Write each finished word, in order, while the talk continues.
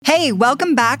Hey,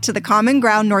 welcome back to the Common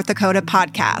Ground North Dakota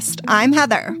podcast. I'm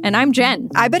Heather. And I'm Jen.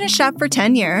 I've been a chef for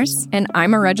 10 years. And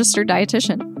I'm a registered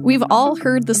dietitian. We've all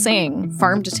heard the saying,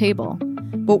 farm to table.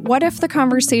 But what if the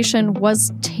conversation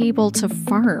was table to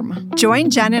farm? Join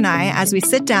Jen and I as we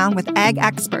sit down with ag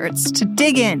experts to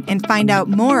dig in and find out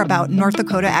more about North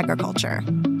Dakota agriculture.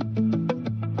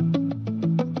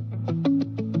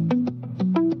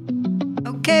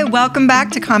 Okay, welcome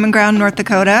back to Common Ground North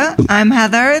Dakota. I'm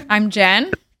Heather. I'm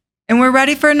Jen. And we're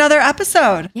ready for another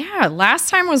episode. Yeah, last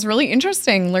time was really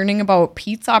interesting learning about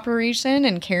Pete's operation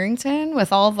in Carrington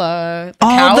with all the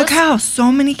cows. All the cows,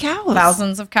 so many cows.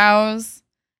 Thousands of cows.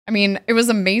 I mean, it was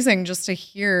amazing just to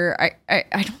hear. I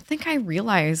don't think I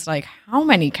realized like how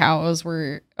many cows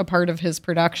were a part of his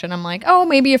production. I'm like, oh,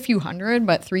 maybe a few hundred,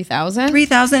 but 3,000?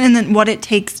 3,000, and then what it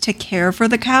takes to care for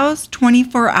the cows,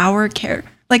 24-hour care.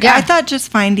 Like, yeah. I thought just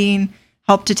finding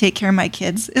help to take care of my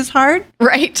kids is hard.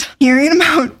 Right. Hearing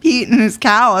about Pete and his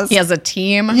cows. He has a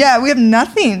team. Yeah, we have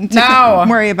nothing to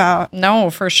worry about. No,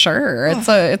 for sure.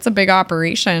 It's a big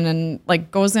operation and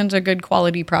like goes into good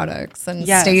quality products and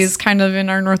stays kind of in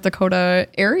our North Dakota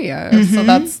area.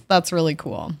 Mm-hmm. So that's really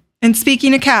cool. And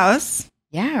speaking of cows.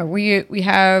 Yeah, we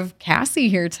have Kassy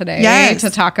here today to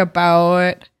talk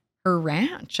about her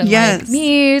ranch and like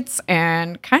meats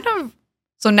and kind of.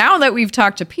 So now that we've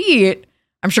talked to Pete,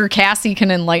 I'm sure Kassy can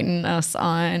enlighten us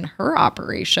on her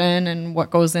operation and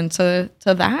what goes into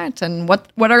that and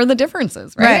what are the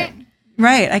differences, right?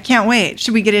 Right. I can't wait.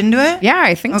 Should we get into it? Yeah,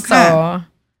 I think so.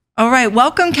 All right.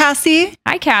 Welcome, Kassy.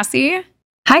 Hi, Kassy.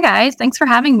 Hi, guys. Thanks for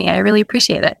having me. I really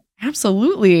appreciate it.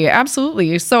 Absolutely.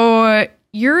 Absolutely. So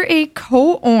you're a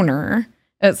co-owner,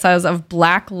 it says, of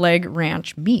Black Leg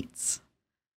Ranch Meats.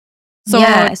 So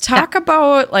talk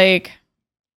about like,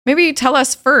 maybe tell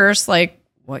us first, like,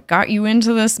 what got you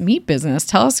into this meat business?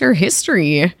 Tell us your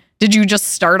history. Did you just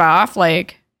start off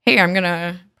like, hey, I'm going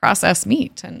to process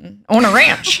meat and own a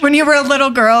ranch? When you were a little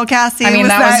girl, Kassy. I mean,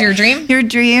 that was your dream? Your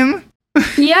dream?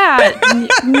 Yeah,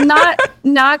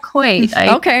 not quite. I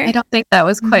don't think that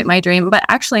was quite my dream. But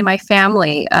actually, my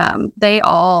family,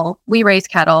 we raise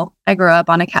cattle. I grew up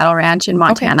on a cattle ranch in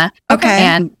Montana. Okay.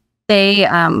 And they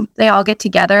all get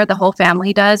together, the whole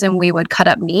family does, and we would cut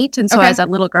up meat. And so as a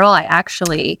little girl, I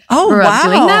actually grew up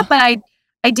doing that, but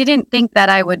I didn't think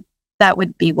that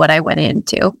would be what I went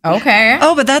into. Okay.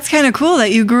 Oh, but that's kind of cool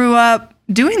that you grew up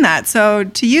doing that. So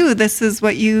to you, this is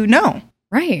what you know.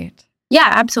 Right. Yeah,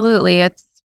 absolutely.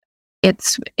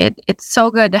 It's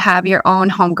so good to have your own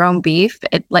homegrown beef.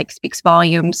 It like speaks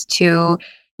volumes to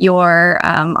your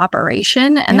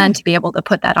operation, and then to be able to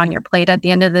put that on your plate at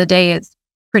the end of the day is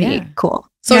pretty cool.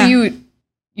 So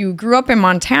you grew up in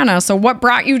Montana. So what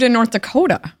brought you to North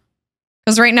Dakota?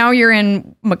 Because right now you're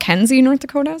in McKenzie, North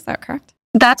Dakota. Is that correct?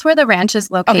 That's where the ranch is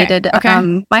located.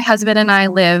 Okay. My husband and I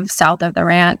live south of the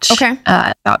ranch, okay,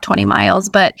 about 20 miles.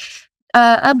 But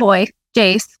a boy,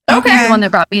 Jace, he's the one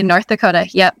that brought me to North Dakota.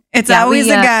 Yep. It's always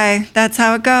a guy. That's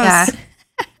how it goes.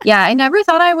 Yeah, I never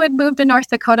thought I would move to North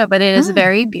Dakota, but it is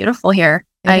very beautiful here.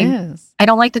 It is. I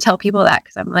don't like to tell people that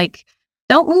because I'm like,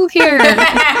 don't move here. It's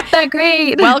not that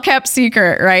great. Well kept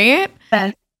secret, right?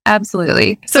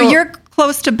 Absolutely. So you're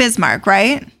close to Bismarck,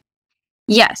 right?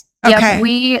 Yes. Okay.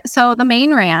 Yep. So the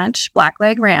main ranch,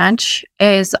 Blackleg Ranch,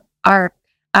 is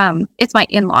it's my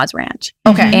in-laws ranch.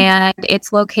 Okay. And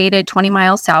it's located 20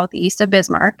 miles southeast of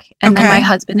Bismarck. And then my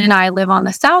husband and I live on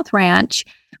the South Ranch,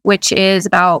 which is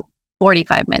about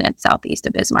 45 minutes southeast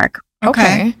of Bismarck.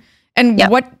 Okay. And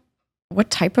what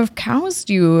type of cows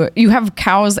do you have?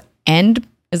 Cows and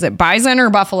is it bison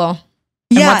or buffalo?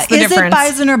 And what's the difference? It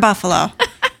bison or buffalo?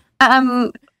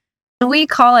 We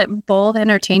call it both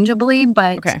interchangeably,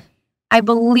 but I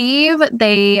believe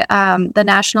the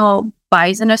National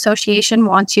Bison Association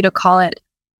wants you to call it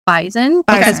bison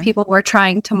because people were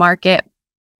trying to market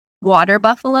water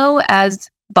buffalo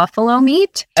as buffalo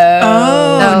meat.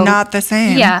 So, not the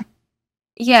same.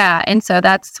 Yeah. And so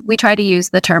we try to use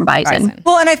the term bison.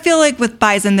 Well, and I feel like with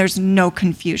bison, there's no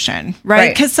confusion,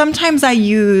 right? Because sometimes I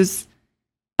use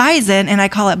bison and I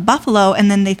call it buffalo,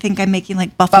 and then they think I'm making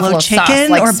like buffalo chicken sauce,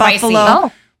 like or spicy.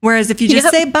 buffalo. Whereas if you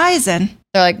just say bison,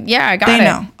 they're like, yeah, I got it. They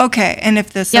know. Okay. And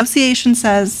if the association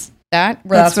says that's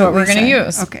what we're going to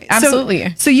use. Okay.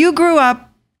 Absolutely. So you grew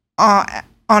up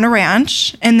on a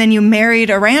ranch and then you married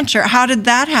a rancher. How did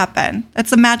that happen?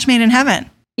 That's a match made in heaven.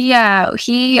 Yeah,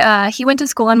 he went to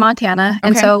school in Montana,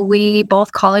 and so we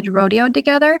both college rodeoed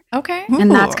together. Okay. And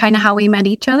that's kind of how we met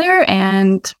each other.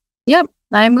 And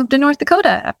I moved to North Dakota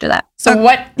after that. So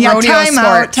what rodeo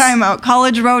sports? Time out.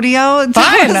 College rodeo.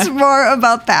 Tell us more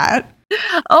about that.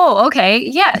 Oh, okay.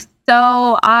 Yes.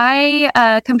 So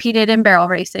I competed in barrel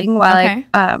racing while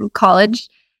I college.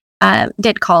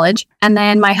 did college. And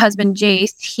then my husband,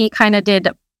 Jace, he kind of did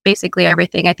basically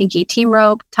everything. I think he team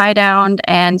roped, tie down,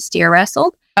 and steer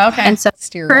wrestled. Okay. And so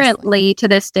currently to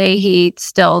this day, he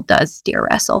still does steer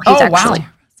wrestle. He's actually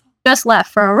just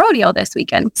left for a rodeo this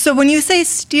weekend. So when you say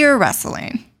steer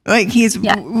wrestling, like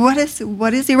what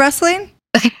is he wrestling?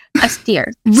 A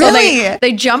steer. Really? So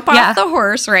they jump off the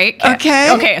horse, right?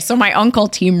 Okay. Okay. So my uncle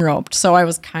team roped. So I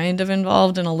was kind of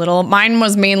involved in a little. Mine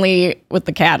was mainly with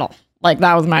the cattle. Like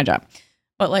that was my job.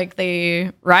 But like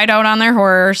they ride out on their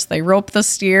horse, they rope the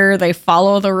steer, they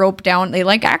follow the rope down. They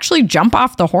like actually jump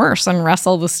off the horse and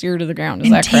wrestle the steer to the ground.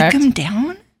 Is that correct? Take him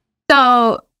down?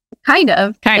 So kind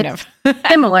of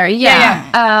similar.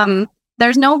 Yeah.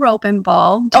 There's no rope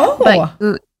involved.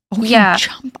 You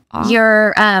jump off.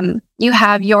 You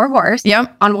have your horse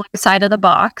on one side of the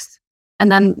box,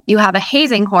 and then you have a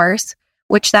hazing horse,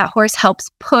 which that horse helps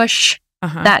push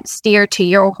that steer to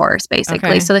your horse, basically.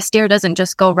 Okay. So the steer doesn't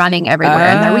just go running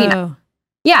everywhere in the arena.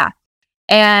 Yeah.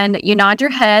 And you nod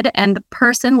your head, and the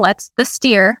person lets the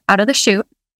steer out of the chute,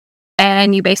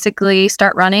 and you basically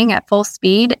start running at full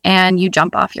speed, and you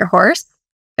jump off your horse,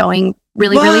 going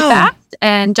really, really fast,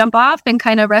 and jump off and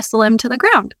kind of wrestle him to the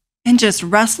ground. And just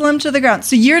wrestle him to the ground.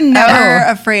 So you're never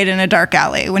afraid in a dark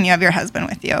alley when you have your husband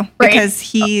with you, because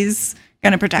he's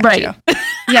going to protect you.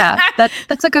 Yeah,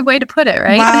 that's a good way to put it,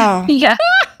 right? Wow. Yeah.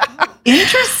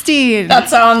 Interesting. That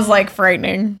sounds like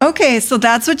frightening. Okay, so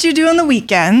that's what you do on the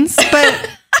weekends. But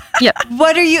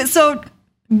what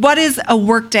does a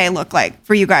work day look like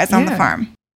for you guys on the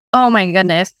farm? Oh my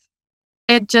goodness.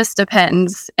 It just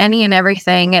depends. Any and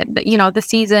everything. The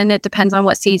season, it depends on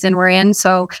what season we're in.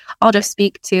 So I'll just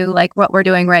speak to like what we're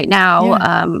doing right now.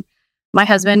 Yeah. My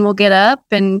husband will get up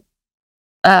and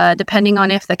depending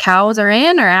on if the cows are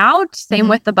in or out, same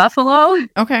with the buffalo.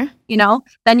 Okay.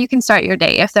 Then you can start your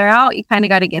day. If they're out, you kind of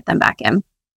got to get them back in.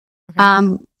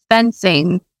 Okay.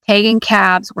 Fencing, tagging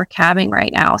calves. We're calving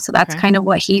right now. So that's kind of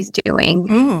what he's doing.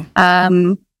 Ooh.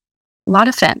 A lot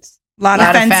of fence. A lot of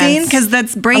fencing, because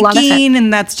that's breaking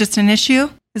and that's just an issue.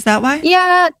 Is that why?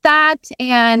 Yeah, that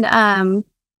and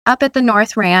up at the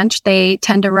North Ranch, they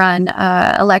tend to run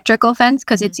electrical fence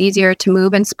because it's easier to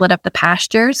move and split up the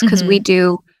pastures because we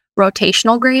do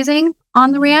rotational grazing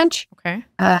on the ranch. Okay.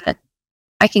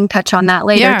 I can touch on that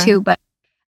later too, but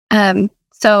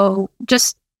so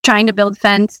just trying to build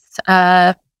fence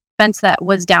that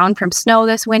was down from snow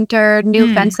this winter,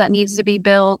 new fence that needs to be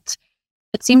built.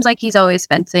 It seems like he's always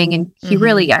fencing, and he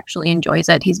really actually enjoys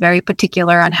it. He's very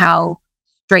particular on how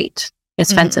straight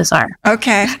his fences are.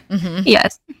 Okay.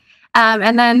 Yes.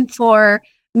 And then for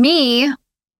me,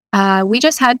 we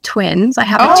just had twins. I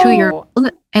have a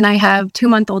 2-year-old and I have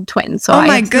 2-month-old twins. So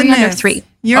I have 3 under 3.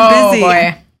 You're busy.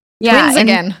 Boy. Yeah. Twins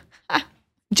again.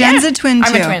 Jen's a twin too.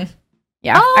 I'm a twin.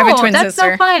 Yeah. I have a twin that's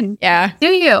sister. So fun. Yeah. Do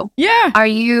you? Yeah. Are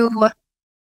you...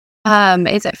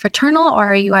 is it fraternal or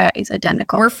are you guys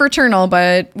identical? We're fraternal,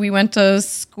 but we went to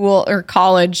school or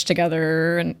college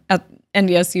together and at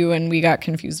NDSU, and we got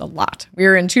confused a lot. We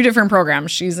were in 2 different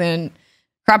programs. She's in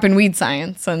crop and weed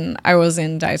science, and I was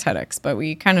in dietetics, but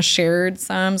we kind of shared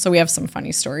some. So we have some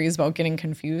funny stories about getting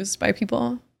confused by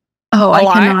people. Oh, I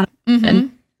cannot.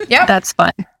 Yeah, that's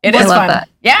fun. It is fun. That.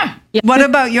 Yeah. What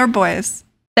about your boys?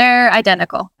 They're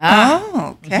identical.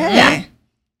 Oh, okay.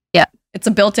 Yeah. It's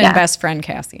a built-in best friend,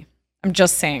 Kassy. I'm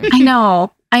just saying. I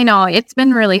know. It's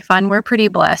been really fun. We're pretty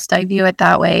blessed. I view it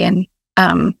that way. And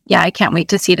I can't wait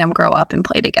to see them grow up and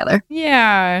play together.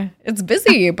 Yeah, it's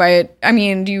busy. But I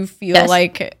mean, do you feel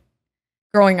like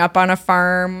growing up on a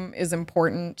farm is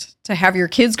important to have your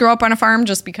kids grow up on a farm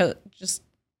just because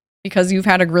you've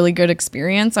had a really good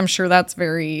experience? I'm sure that's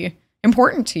very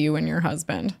important to you and your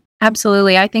husband.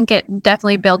 Absolutely. I think it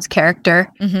definitely builds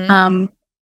character.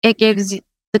 It gives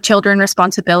the children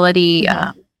responsibility,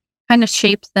 kind of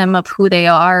shapes them of who they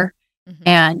are,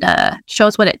 and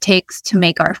shows what it takes to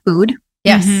make our food.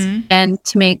 Yes. And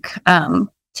to make,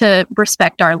 to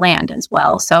respect our land as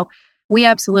well. So we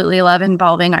absolutely love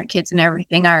involving our kids in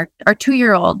everything. Our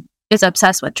 2-year-old is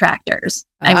obsessed with tractors.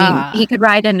 I mean, he could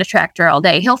ride in a tractor all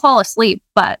day. He'll fall asleep,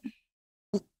 but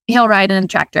he'll ride in a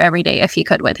tractor every day if he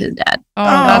could with his dad. Oh,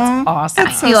 that's awesome.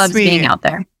 That's so he loves sweet. being out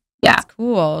there. Yeah. That's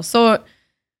cool. So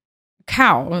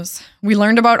cows, we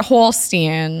learned about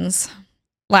Holsteins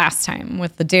last time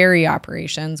with the dairy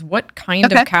operations. What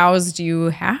kind of cows do you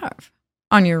have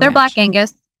on your They're ranch? Black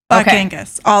Angus. Black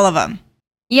Angus, all of them.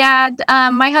 Yeah,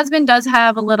 my husband does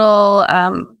have a little,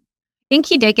 I think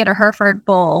he did get a Hereford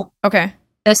bull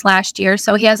this last year.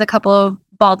 So he has a couple of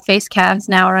bald-faced calves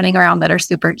now running around that are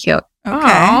super cute.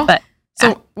 Okay. But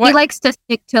so he likes to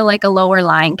stick to like a lower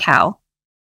line cow.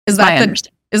 Is that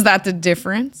Is that the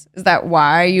difference? Is that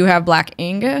why you have Black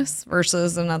Angus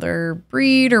versus another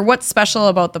breed? Or what's special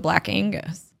about the Black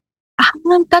Angus?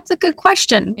 That's a good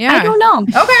question. Yeah. I don't know.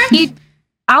 Okay.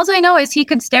 All I know is he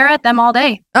could stare at them all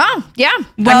day. Oh, yeah.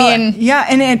 Well, yeah,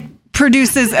 and it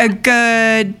produces a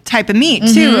good type of meat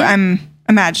too, I'm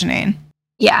imagining.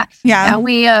 Yeah.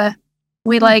 We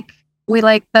like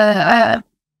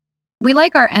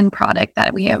our end product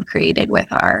that we have created with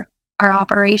our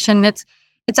operation. It's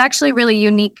actually really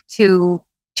unique to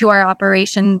our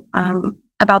operation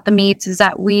about the meats is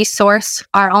that we source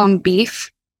our own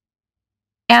beef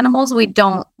animals. We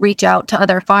don't reach out to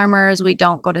other farmers. We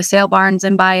don't go to sale barns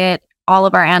and buy it. All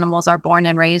of our animals are born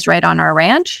and raised right on our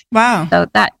ranch. Wow. So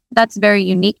that's very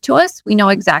unique to us. We know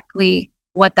exactly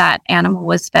what that animal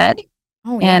was fed.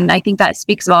 Oh, yeah. And I think that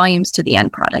speaks volumes to the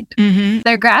end product.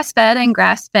 They're grass fed and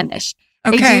grass finished.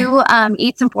 Okay. They do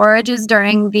eat some forages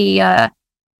during the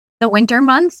winter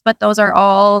months, but those are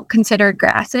all considered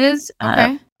grasses.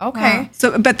 Okay. Wow.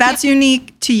 So, but that's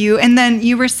unique to you. And then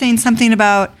you were saying something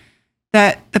about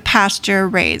that the pasture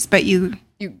raised, but you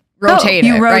rotate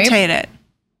it.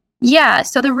 Yeah.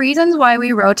 So the reasons why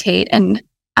we rotate, and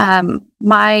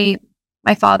my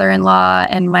father-in-law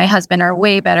and my husband are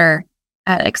way better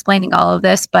at explaining all of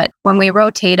this. But when we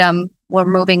rotate them, we're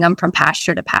moving them from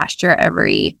pasture to pasture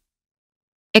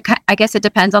I guess it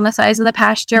depends on the size of the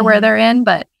pasture where they're in,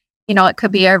 but it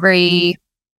could be every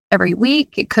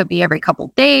week. It could be every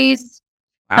couple days.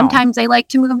 Wow. Sometimes they like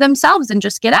to move themselves and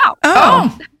just get out.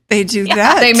 Oh, they do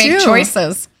that. They make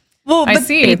choices. Well, I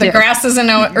see. The grass isn't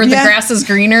the grass is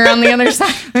greener on the other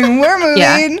side. We're moving.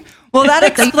 Yeah. Well, that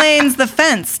explains the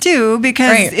fence too,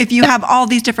 because if you have all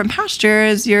these different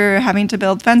pastures, you're having to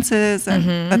build fences,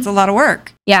 and that's a lot of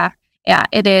work. Yeah,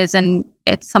 it is, and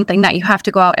it's something that you have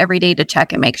to go out every day to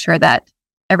check and make sure that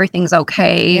everything's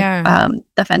okay. Yeah.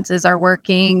 The fences are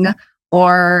working,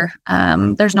 or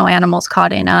there's no animals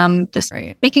caught in them. Just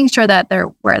making sure that they're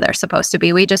where they're supposed to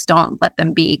be. We just don't let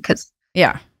them be because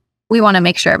we want to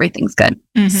make sure everything's good.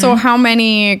 So how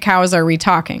many cows are we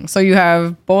talking? So you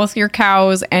have both your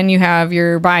cows and you have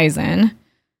your bison.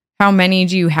 How many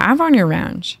do you have on your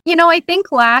ranch? I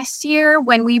think last year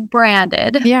when we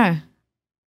branded,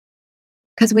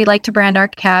 because we like to brand our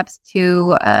calves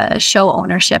to show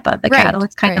ownership of the cattle.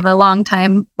 It's kind of a long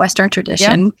time Western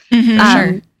tradition.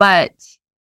 Sure. But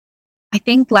I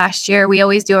think last year we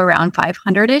always do around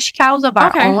 500-ish cows of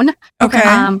our own.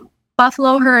 Okay.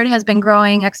 Buffalo herd has been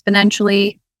growing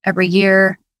exponentially every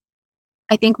year.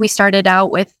 I think we started out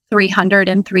with 300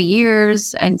 in 3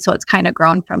 years, and so it's kind of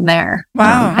grown from there.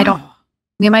 Wow.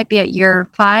 We might be at year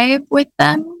 5 with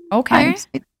them. Okay.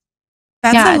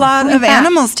 That's a lot of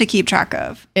animals to keep track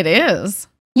of. It is.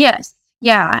 Yes.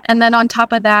 Yeah. And then on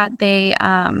top of that, they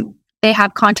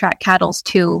have contract cattle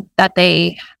too, that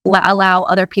they allow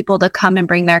other people to come and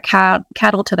bring their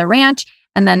cattle to the ranch.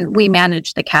 And then we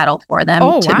manage the cattle for them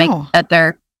to make that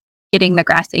they're getting the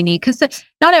grass they need. Because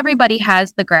not everybody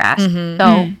has the grass.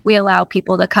 So we allow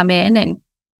people to come in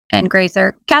and graze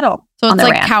their cattle. So it's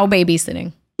like ranch. Cow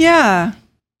babysitting. Yeah.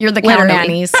 You're the cow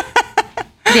nannies.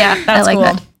 Yeah. That's I like cool.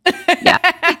 That.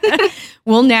 Yeah.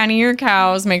 We'll nanny your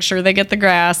cows, make sure they get the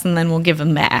grass, and then we'll give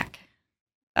them back.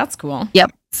 That's cool.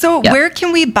 Yep. So where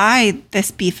can we buy this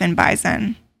beef and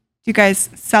bison? Do you guys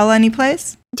sell any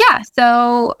place? Yeah.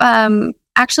 So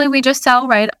actually, we just sell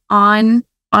right on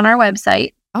our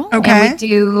website. Oh, okay.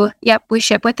 And we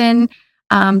ship within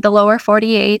the lower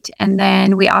 48, and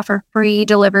then we offer free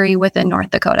delivery within North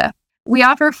Dakota. We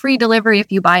offer free delivery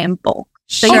if you buy in bulk.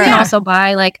 So you can also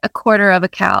buy like a quarter of a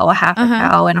cow, a half a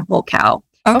cow, and a whole cow.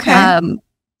 Okay.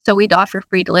 So we'd offer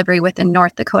free delivery within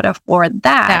North Dakota for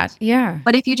that. Yeah.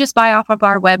 But if you just buy off of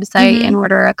our website and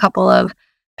order a couple of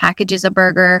packages of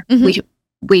burger,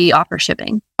 we offer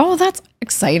shipping. Oh, that's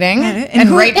exciting. And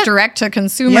direct to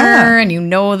consumer, and you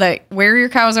know that where your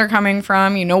cows are coming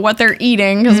from, you know what they're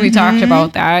eating, because we talked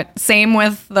about that. Same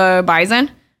with the bison.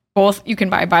 Both, you can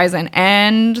buy bison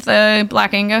and the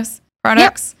Black Angus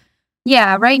products. Yep.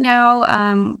 Yeah, right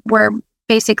now we're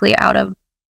basically out of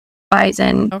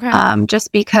bison,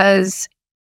 just because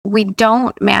we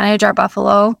don't manage our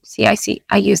buffalo.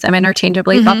 I use them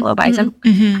interchangeably, buffalo, bison.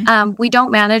 We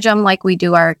don't manage them like we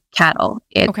do our cattle.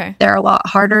 They're a lot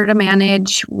harder to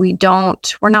manage. We're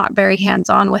not very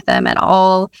hands-on with them at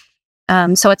all.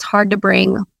 So it's hard to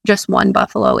bring just one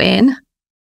buffalo in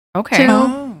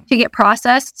to get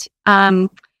processed.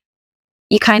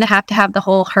 You kind of have to have the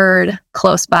whole herd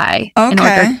close by in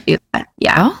order to do that.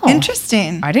 Yeah. Oh,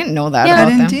 interesting. I didn't know that about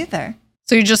them. I didn't either.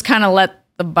 So you just kind of let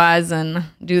the bison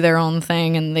do their own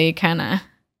thing, and they kind of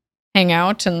hang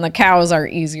out and the cows are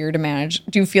easier to manage?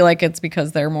 Do you feel like it's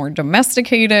because they're more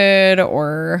domesticated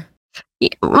or?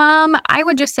 I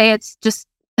would just say it's just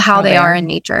how they are in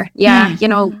nature. Yeah. You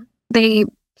know,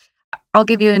 I'll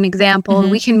give you an example.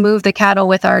 We can move the cattle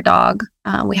with our dog.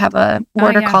 We have a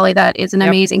border collie that is an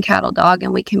amazing cattle dog,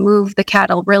 and we can move the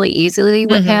cattle really easily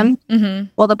with him.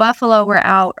 Well, the buffalo were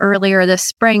out earlier this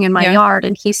spring in my yard,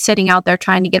 and he's sitting out there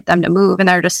trying to get them to move, and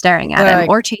they're just staring at him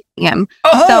or chasing him.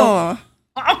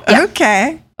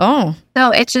 Okay. So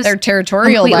it's just they're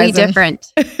territorial, completely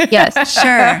different. Yes,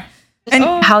 sure. And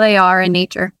how they are in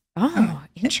nature. Oh,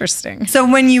 interesting. So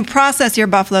when you process your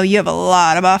buffalo, you have a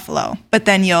lot of buffalo, but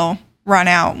then you'll run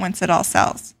out once it all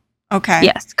sells. Okay.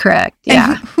 Yes, correct. And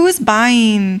Yeah. who's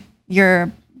buying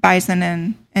your bison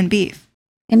and beef?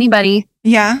 Anybody.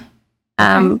 Yeah.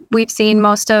 We've seen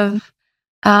most of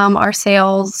our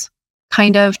sales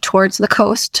kind of towards the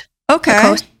coast. Okay. The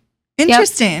coast.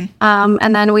 Interesting. Yep.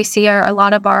 And then we see a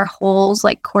lot of our holes,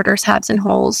 like quarters, halves, and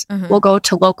holes, will go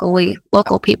to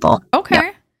local people. Okay.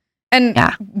 Yep. And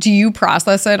do you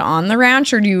process it on the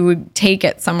ranch or do you take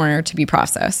it somewhere to be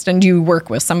processed? And do you work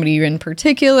with somebody in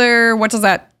particular? What does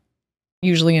that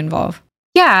usually involve?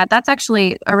 Yeah, that's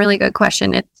actually a really good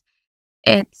question.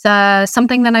 It's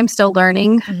something that I'm still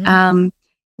learning.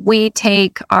 We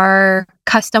take our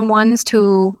custom ones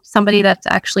to somebody that's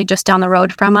actually just down the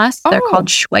road from us. They're called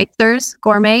Schweitzer's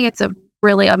Gourmet. It's a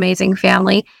really amazing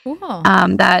family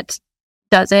that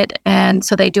does it. And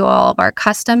so they do all of our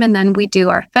custom, and then we do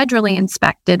our federally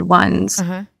inspected ones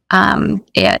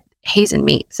at Hazen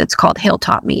Meats. It's called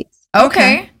Hilltop Meats.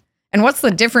 Okay. And what's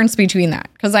the difference between that?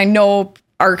 Because I know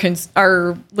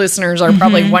our listeners are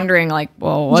probably wondering, like,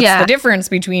 well, what's the difference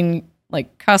between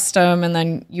like custom and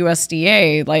then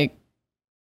USDA? Like,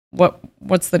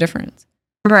 what's the difference?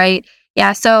 Right.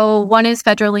 Yeah. So one is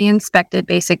federally inspected.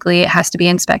 Basically, it has to be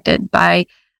inspected by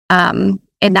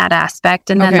in that aspect.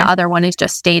 And then the other one is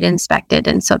just state inspected.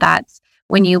 And so that's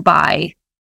when you buy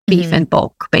beef in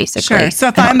bulk, basically. Sure. So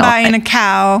if I'm buying a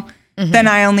cow, then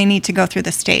I only need to go through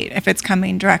the state if it's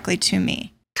coming directly to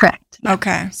me. Correct. Yeah.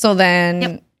 Okay. So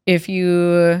then if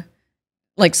you,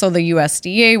 like, so the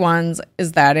USDA ones,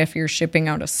 is that if you're shipping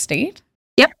out of state?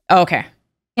 Yep. Okay.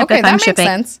 Yep, okay, that makes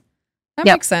sense. That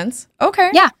makes sense.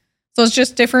 Okay. Yeah. So it's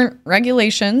just different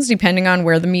regulations depending on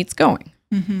where the meat's going.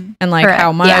 And like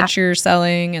how much you're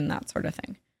selling and that sort of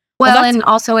thing. Well, and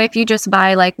also if you just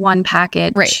buy like one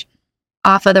package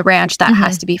off of the ranch, that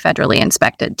has to be federally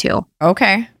inspected too.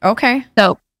 Okay.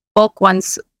 So bulk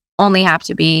ones only have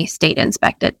to be state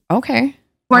inspected. Okay.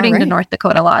 According to North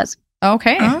Dakota laws.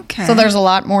 Okay. So there's a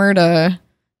lot more to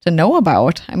know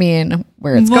about. I mean,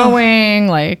 where it's going,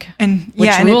 like, and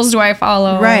which rules do I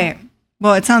follow? Right.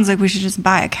 Well, it sounds like we should just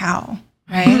buy a cow,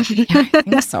 right?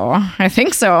 I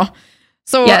think so.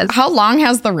 So how long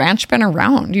has the ranch been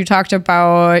around? You talked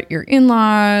about your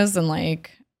in-laws and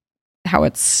like how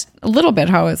it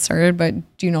started,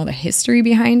 but do you know the history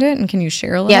behind it? And can you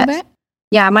share a little bit?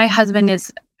 Yeah, my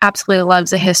husband absolutely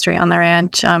loves the history on the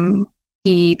ranch.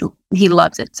 He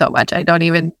loves it so much. I don't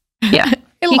even, he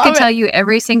can tell you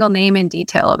every single name and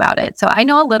detail about it. So I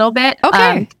know a little bit.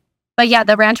 Okay. But yeah,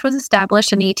 the ranch was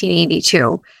established in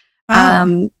 1882.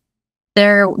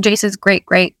 Jace's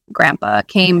great-great-grandpa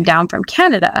came down from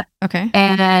Canada.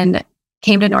 And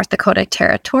came to North Dakota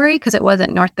Territory because it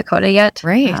wasn't North Dakota yet.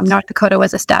 Right. North Dakota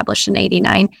was established in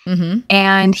 89.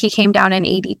 And he came down in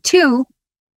 82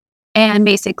 and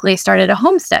basically started a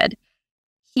homestead.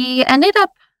 He ended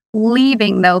up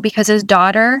leaving, though, because his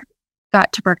daughter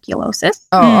got tuberculosis.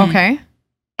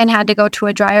 And had to go to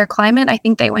a drier climate. I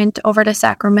think they went over to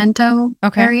Sacramento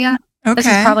area. This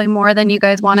is probably more than you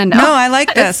guys want to know. No, I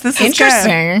like this. This is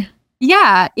interesting. Good.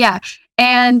 Yeah.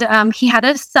 And he had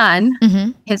a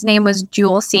son. His name was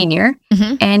Jewel Sr.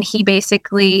 And he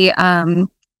basically,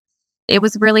 it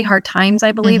was really hard times,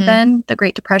 I believe, then. The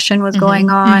Great Depression was going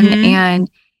on. And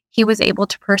he was able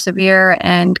to persevere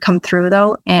and come through,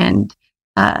 though, and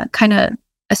kind of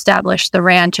establish the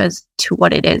ranch as to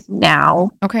what it is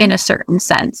now in a certain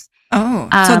sense.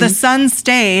 So the son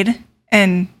stayed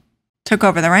and took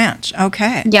over the ranch.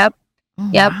 Okay. Yep.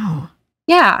 Wow.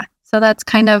 Yeah. So that's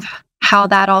kind of how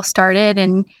that all started.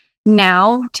 And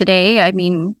now, today, I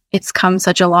mean, it's come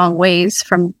such a long ways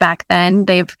from back then.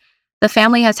 The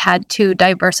family has had to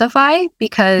diversify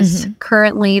because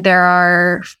currently there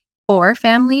are 4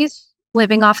 families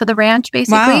living off of the ranch,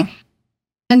 basically. Wow.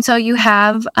 And so you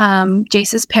have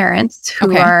Jace's parents,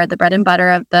 who are the bread and butter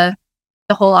of the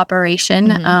whole operation.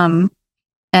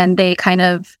 And they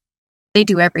they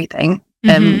do everything.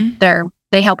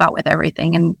 They help out with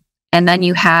everything. And then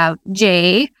you have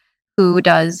Jay, who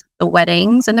does the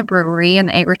weddings and the brewery and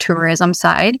the agritourism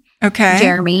side. Okay.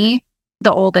 Jeremy,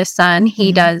 the oldest son,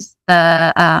 he does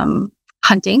the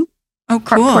hunting. Oh,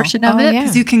 cool. Portion of it.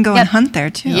 Because you can go and hunt there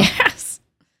too. Yes.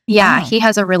 Yeah, he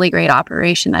has a really great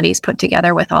operation that he's put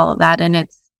together with all of that. And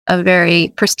it's a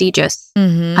very prestigious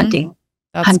hunting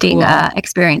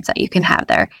experience that you can have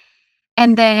there.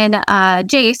 And then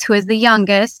Jace, who is the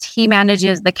youngest, he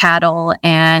manages the cattle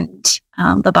and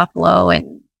the buffalo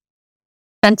and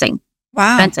fencing.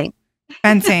 Wow. Fencing.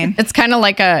 It's kind of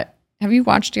like have you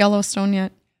watched Yellowstone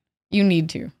yet? You need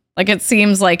to. Like, it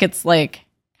seems like it's like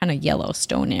kind of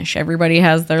Yellowstone-ish. Everybody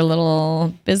has their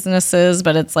little businesses,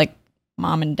 but it's like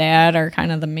mom and dad are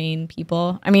kind of the main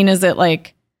people. I mean, is it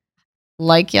like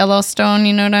Yellowstone?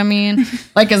 You know what I mean?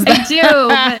 Like, is that?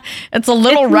 I do. It's a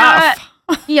little rough.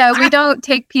 Yeah, we don't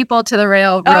take people to the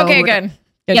railroad. Okay, good.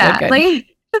 Good. Like,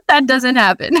 that doesn't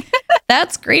happen.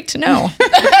 That's great to know.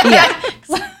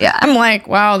 Yeah. I'm like,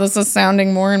 wow, this is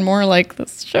sounding more and more like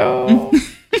this show.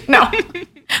 No,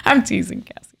 I'm teasing,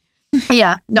 Kassy.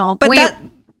 Yeah, no, but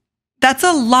that's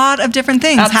a lot of different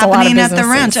things happening at the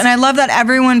ranch. And I love that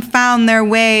everyone found their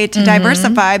way to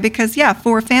diversify because,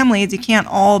 4 families, you can't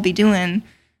all be doing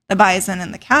the bison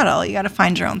and the cattle. You got to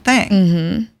find your own thing.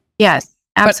 Mm-hmm. Yes,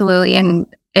 absolutely. And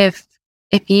if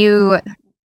you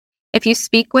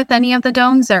speak with any of the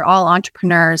Doans, they're all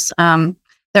entrepreneurs.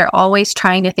 They're always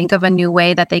trying to think of a new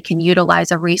way that they can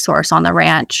utilize a resource on the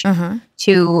ranch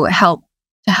to help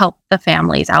the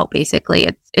families out. Basically,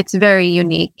 it's very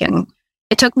unique, and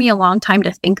it took me a long time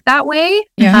to think that way.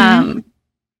 Yeah.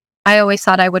 I always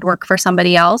thought I would work for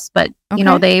somebody else, but you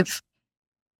know,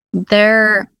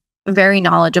 they're very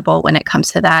knowledgeable when it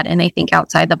comes to that, and they think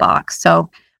outside the box. So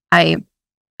I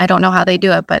don't know how they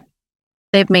do it, but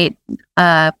they've made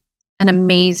an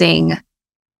amazing.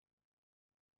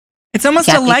 It's almost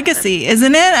a legacy,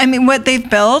 isn't it? I mean, what they've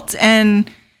built, and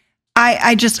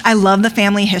I love the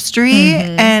family history,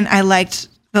 and I liked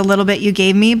the little bit you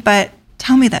gave me. But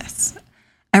tell me this: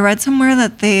 I read somewhere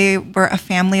that they were a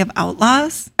family of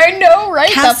outlaws. I know,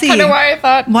 right? Kassy, that's kind of why I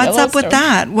thought. What's up with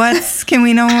that? Can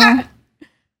we know?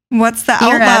 What's the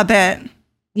outlaw bit?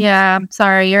 Yeah, I'm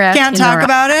sorry, you're asking. Can't talk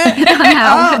about it? No.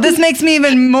 Oh, this makes me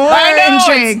even more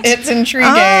intrigued. It's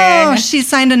intriguing. Oh, she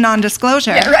signed a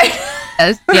non-disclosure. Yeah, right.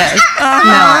 Yes.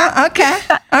 No. Okay.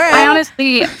 All right. I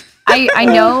honestly, I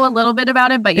know a little bit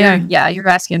about it, but you're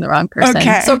asking the wrong person.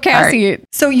 Okay. So Kassy,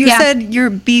 so you said your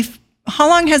beef. How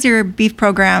long has your beef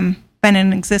program been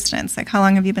in existence? Like, how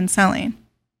long have you been selling?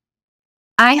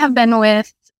 I have been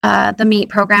with the meat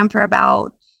program for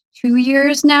about 2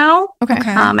 years now. Okay.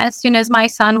 As soon as my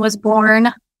son was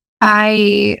born,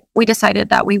 we decided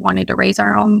that we wanted to raise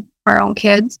our own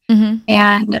kids,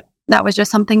 and that was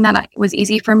just something that was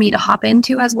easy for me to hop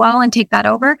into as well and take that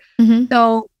over.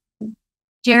 So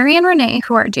Jerry and Renee,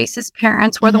 who are Jace's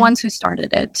parents, were the ones who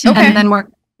started it, and then we're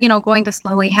going to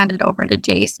slowly hand it over to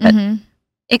Jace, but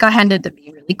it got handed to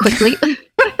me really quickly.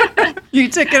 You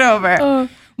took it over.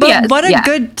 But what a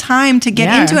good time to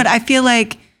get into it. I feel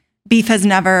like beef has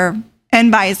never,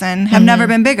 and bison have never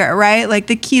been bigger, right? Like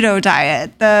the keto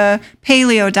diet, the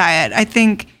paleo diet. I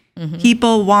think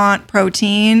people want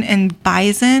protein, and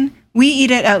bison, we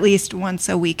eat it at least once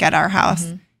a week at our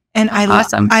house. And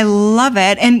I love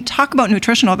it. And talk about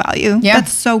nutritional value. Yeah.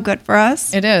 That's so good for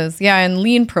us. It is. Yeah. And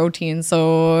lean protein.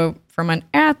 So from an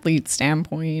athlete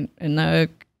standpoint and a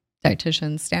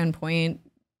dietitian standpoint,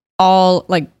 all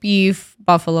like beef,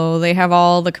 buffalo, they have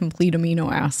all the complete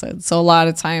amino acids. So a lot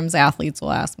of times athletes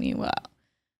will ask me, well,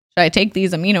 should I take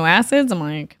these amino acids? I'm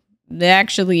like,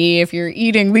 actually, if you're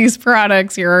eating these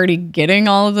products, you're already getting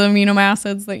all of the amino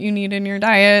acids that you need in your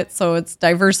diet. So it's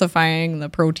diversifying the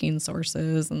protein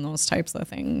sources and those types of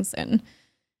things, and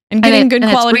getting good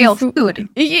quality real food.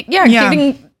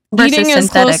 Eating as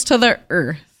close to the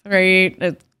earth, right?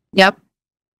 It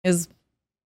is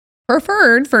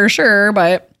preferred for sure,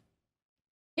 but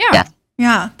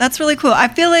yeah, that's really cool. I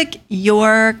feel like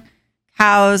your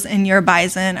cows and your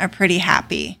bison are pretty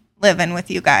happy living with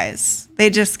you guys.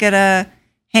 They just get to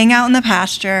hang out in the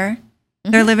pasture.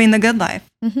 They're living the good life.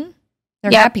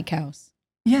 They're happy cows.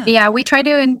 Yeah, we try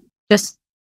to just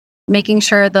making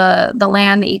sure the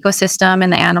land, the ecosystem,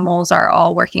 and the animals are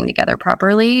all working together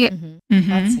properly.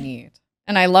 That's neat.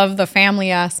 And I love the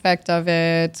family aspect of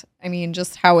it. I mean,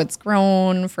 just how it's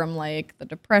grown from like the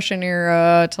Depression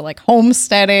era to like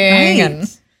homesteading.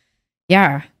 And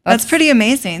that's pretty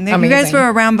amazing. You guys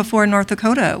were around before North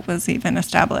Dakota was even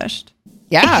established.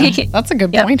 Yeah, that's a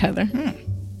good point, Heather.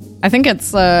 I think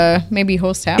it's maybe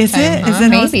host halftime. Is it? Is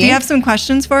it host? Do you have some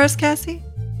questions for us, Kassy?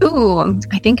 Ooh,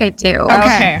 I think I do.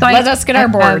 Okay, so let us get our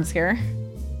boards here.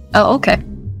 Oh, okay.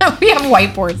 We have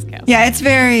whiteboards, Kassy. Yeah, it's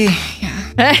very,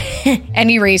 And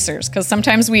erasers, because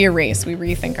sometimes we erase. We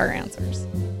rethink our answers.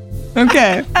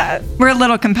 Okay. We're a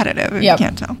little competitive, if you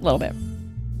can't tell. A little bit.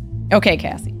 Okay,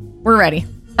 Kassy. We're ready.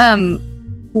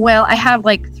 Well, I have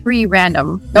like 3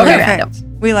 random. Okay,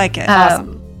 random. We like it.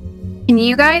 Awesome. Can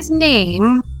you guys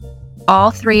name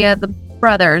all 3 of the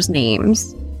brothers'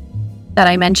 names that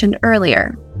I mentioned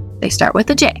earlier? They start with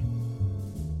a J.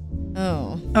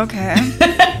 Oh. Okay.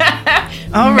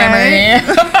 All right.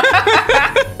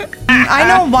 I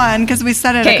know one because we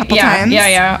said it a couple times.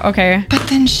 Yeah, okay. But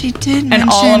then she did mention,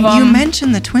 all of them? You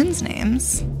mentioned the twins'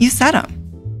 names. You said them.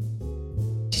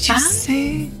 Did you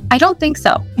say? I don't think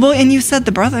so. Well, and you said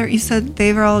the brother. You said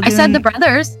they were all doing... I said the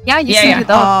brothers. Yeah, you said those.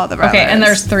 Oh, the brothers. Okay, and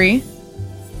there's 3?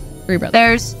 3 brothers.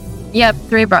 There's,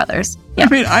 3 brothers.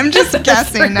 Yep. I mean, I'm just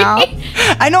guessing now.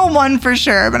 I know one for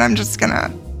sure, but I'm just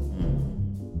gonna...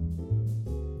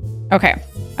 Okay,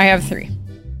 I have 3.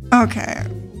 Okay.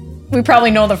 We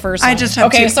probably know the first one. I just have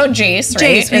 2. two. So Jace,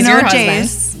 right? Jace, we is know your Jace.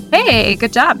 husband. Hey,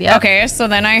 good job. Yeah. Okay, so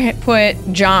then I put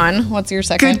John. What's your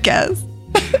second? Good guess.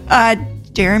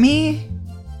 Jeremy?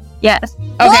 Yes.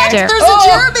 Okay. What? There's a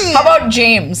Jeremy. How about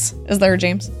James? Is there a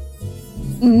James?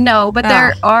 No, but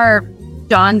there are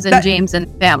Johns and James in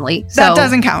the family. So. That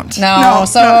doesn't count. No.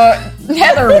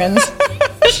 Heather wins.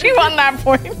 She won that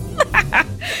point.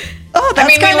 Oh, that's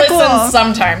we kind of listen cool.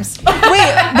 sometimes.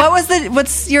 Wait,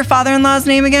 what's your father-in-law's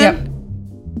name again? Yep.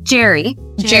 Jerry,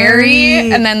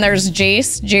 and then there's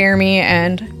Jace, Jeremy,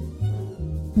 and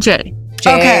Jay.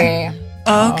 Jay.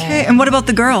 Okay. And what about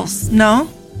the girls? No?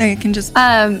 They can just...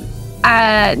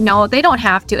 No, they don't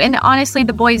have to. And honestly,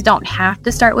 the boys don't have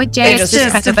to start with J. It's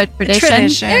just kind of a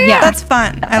tradition. Yeah. That's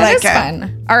fun. I like it.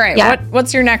 Fun. All right. Yeah.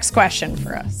 What's your next question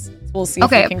for us? We'll see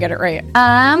if we can get it right.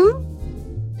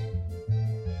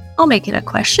 I'll make it a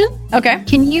question. Okay.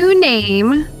 Can you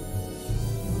name...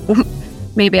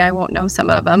 Maybe I won't know some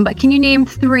of them, but can you name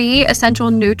 3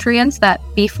 essential nutrients that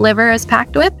beef liver is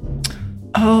packed with?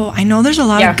 Oh, I know there's a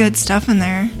lot of good stuff in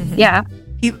there. Mm-hmm. Yeah.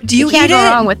 Do you can't eat go it?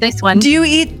 wrong with this one. Do you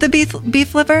eat the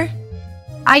beef liver?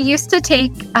 I used to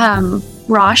take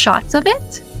raw shots of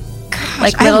it. Gosh,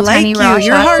 like little tiny raw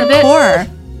You're shots hardcore. of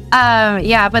it.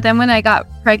 Yeah, but then when I got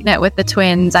pregnant with the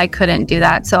twins, I couldn't do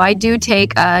that. So I do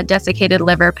take a desiccated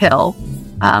liver pill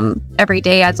every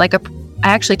day as like I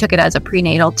actually took it as a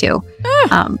prenatal too.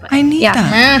 I need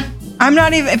that. I'm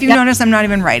not even, if you notice, I'm not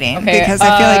even writing because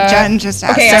I feel like Jen just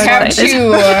asked. Okay, I have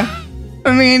 2.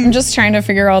 I mean, I'm just trying to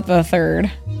figure out the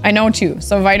third. I know 2.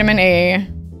 So vitamin A,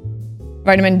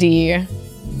 vitamin D.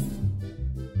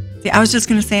 See, I was just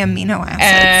going to say amino acids.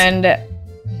 And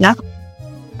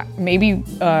maybe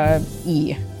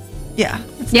E. Yeah.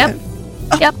 Yep.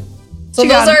 Oh, yep. So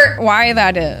those are why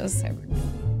that is.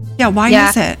 Yeah, why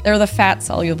is it? They're the fat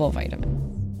soluble vitamins.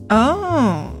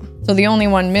 Oh. So the only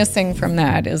one missing from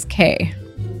that is K,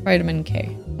 vitamin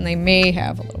K. And they may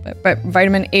have a little bit, but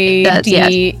vitamin A, D,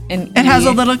 and E. It has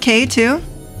a little K too?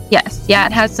 Yes. Yeah,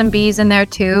 it has some B's in there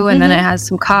too. And then it has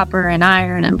some copper and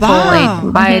iron and folate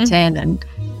and biotin and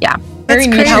very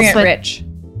nutrient rich.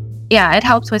 Yeah, it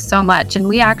helps with so much. And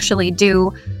we actually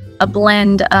do a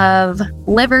blend of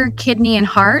liver, kidney, and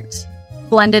heart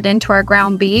blended into our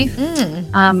ground beef.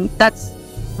 That's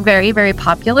very, very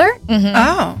popular.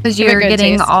 Oh. Because you're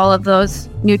getting all of those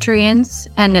nutrients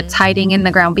and it's hiding in the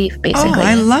ground beef, basically. Oh,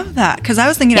 I love that. Because I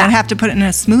was thinking I'd have to put it in a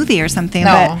smoothie or something.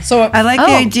 No. But so I like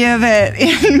the idea of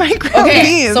it in my ground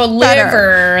beef. So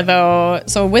liver, though.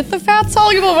 So with the fat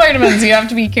soluble vitamins, you have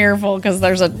to be careful because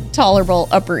there's a tolerable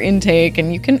upper intake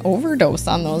and you can overdose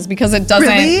on those because it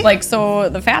doesn't so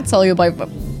the fat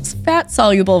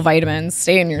soluble vitamins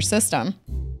stay in your system.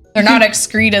 They're not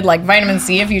excreted like vitamin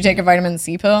C. If you take a vitamin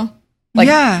C pill,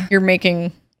 you're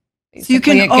making. So you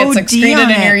can it gets excreted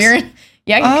in your urine.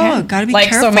 Yeah, you can. Gotta be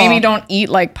careful. So maybe don't eat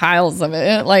like piles of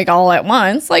it like all at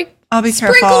once. Like I'll be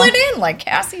sprinkle careful. it in, like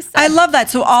Kassy said. I love that.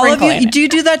 So all of you, do you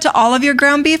do that to all of your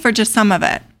ground beef or just some of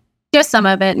it? Just some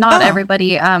of it. Not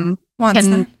everybody wants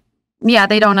can. Yeah,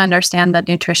 they don't understand the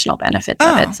nutritional benefits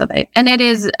of it. So it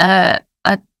is a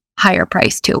higher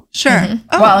price too. Sure.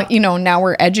 Well, now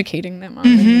we're educating them on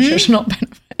the nutritional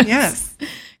benefits. Yes.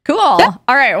 Cool. Yeah.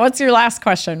 All right. What's your last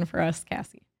question for us,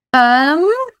 Kassy?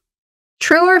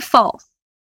 True or false?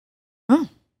 Oh.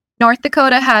 North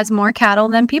Dakota has more cattle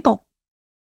than people.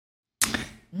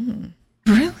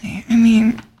 Really? I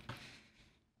mean,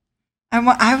 I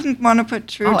want to put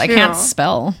true. I can't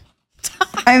spell.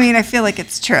 I mean, I feel like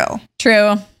it's true.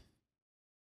 True.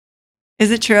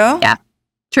 Is it true? Yeah.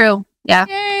 True. Yeah.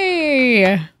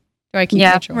 Yay. Do I keep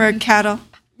my children? We're a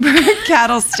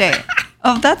cattle state.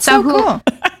 Oh, that's so cool.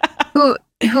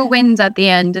 Who wins at the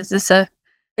end? Is this a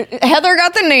Heather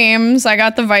got the names, I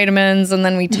got the vitamins, and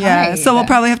then we tied. Yeah, so we'll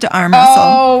probably have to arm wrestle.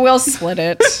 Oh, we'll split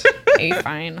it. Okay,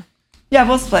 fine. Yeah,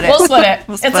 we'll split it. We'll split it.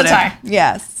 It's a tie.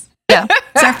 Yes. Yeah.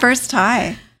 It's our first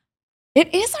tie.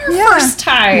 It is our first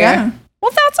tie. Yeah.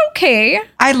 Well, that's okay.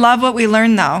 I love what we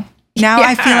learned, though. Now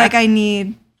I feel like I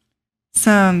need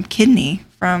some kidney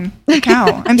from the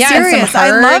cow. I'm serious.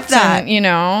 I love that.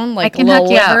 And, like a little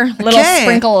liver, little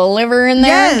sprinkle of liver in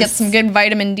there. Get some good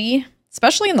vitamin D,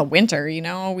 especially in the winter.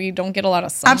 We don't get a lot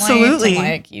of sunlight. Absolutely.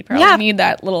 And, you probably need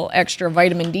that little extra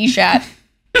vitamin D shot.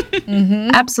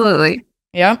 Absolutely.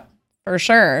 Yep, for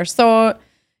sure. So,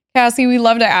 Kassy, we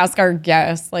love to ask our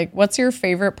guests, what's your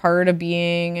favorite part of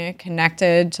being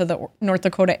connected to the North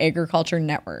Dakota Agriculture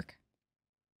Network?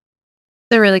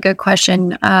 It's a really good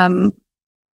question.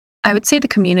 I would say the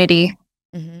community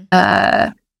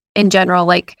in general.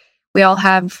 We all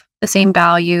have the same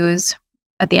values.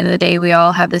 At the end of the day, we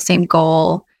all have the same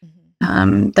goal.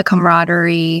 The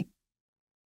camaraderie.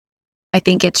 I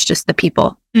think it's just the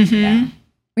people. Yeah.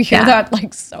 We hear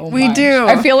that so much. We do.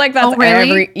 I feel like that's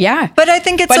really? But I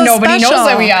think it's but nobody knows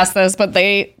that we ask this, but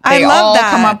they all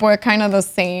come up with kind of the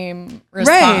same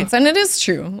response. Right. And it is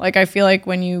true. I feel like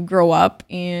when you grow up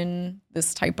in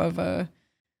this type of a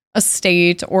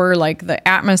state or the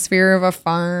atmosphere of a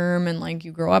farm and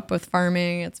you grow up with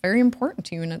farming, it's very important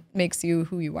to you and it makes you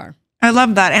who you are. I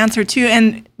love that answer too.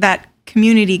 And that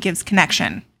community gives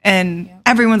connection and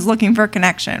everyone's looking for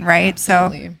connection, right?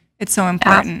 Absolutely. So it's so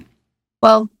important.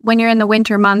 Well, when you're in the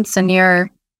winter months and you're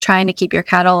trying to keep your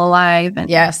cattle alive and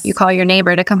you call your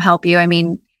neighbor to come help you, I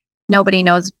mean, nobody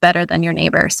knows better than your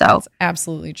neighbor. So that's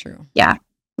absolutely true. Yeah,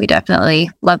 we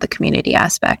definitely love the community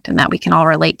aspect and that we can all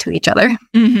relate to each other.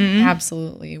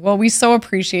 Absolutely. Well, we so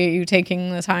appreciate you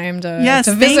taking the time to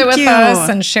visit with us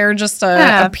and share just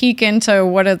a peek into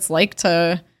what it's like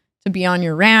to be on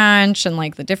your ranch and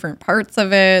the different parts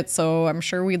of it. So I'm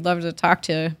sure we'd love to talk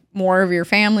to more of your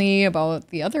family about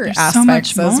the other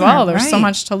aspects as well. There's so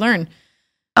much to learn.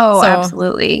 Oh,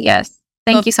 absolutely. Yes.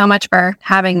 Thank you so much for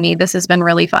having me. This has been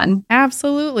really fun.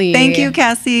 Absolutely. Thank you,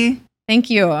 Kassy. Thank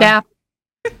you. Yeah.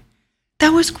 That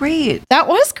was great. That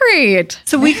was great.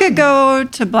 So we could go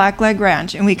to Blackleg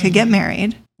Ranch and we could get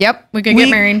married. Yep. We could get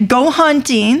married. Go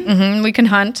hunting. We can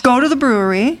hunt. Go to the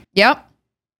brewery. Yep.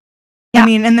 I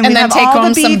mean, and then we have take all home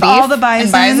the beef, some beef, all the bison.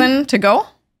 And bison to go.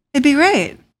 It'd be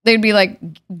great. They'd be like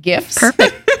gifts.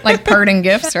 Perfect. Like parting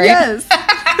gifts, right? Yes.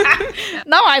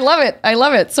 No, I love it. I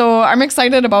love it. So I'm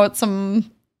excited about some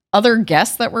other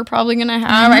guests that we're probably going to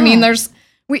have. I mean,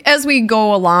 as we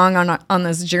go along on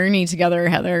this journey together,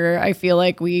 Heather, I feel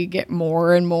like we get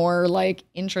more and more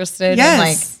interested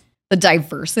in the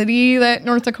diversity that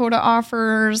North Dakota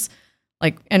offers.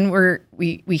 And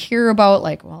we hear about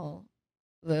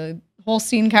the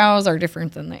Holstein cows are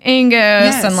different than the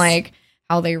Angus and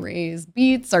how they raise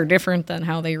beets are different than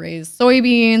how they raise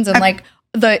soybeans and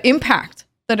the impact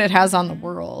that it has on the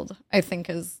world, I think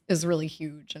is really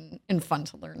huge and fun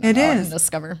to learn about and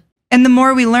discover. And the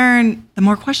more we learn, the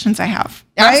more questions I have.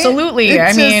 Right? Absolutely.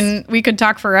 I mean, we could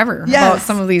talk forever about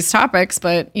some of these topics,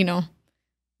 but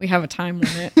we have a time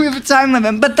limit. We have a time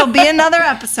limit, but there'll be another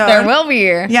episode. There will be.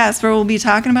 Yes, where we'll be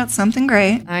talking about something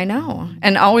great. I know.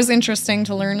 And always interesting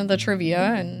to learn the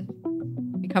trivia and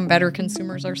become better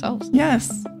consumers ourselves.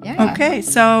 Yes. Yeah. Okay,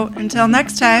 so until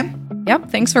next time.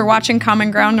 Yep. Thanks for watching Common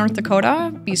Ground North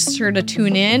Dakota. Be sure to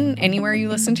tune in anywhere you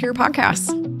listen to your podcasts.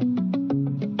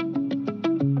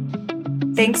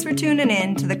 Thanks for tuning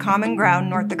in to the Common Ground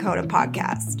North Dakota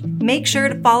podcast. Make sure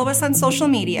to follow us on social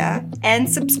media and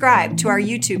subscribe to our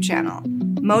YouTube channel.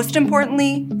 Most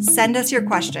importantly, send us your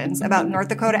questions about North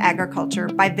Dakota agriculture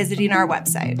by visiting our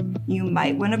website. You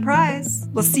might win a prize.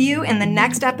 We'll see you in the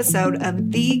next episode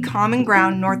of the Common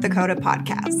Ground North Dakota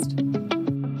podcast.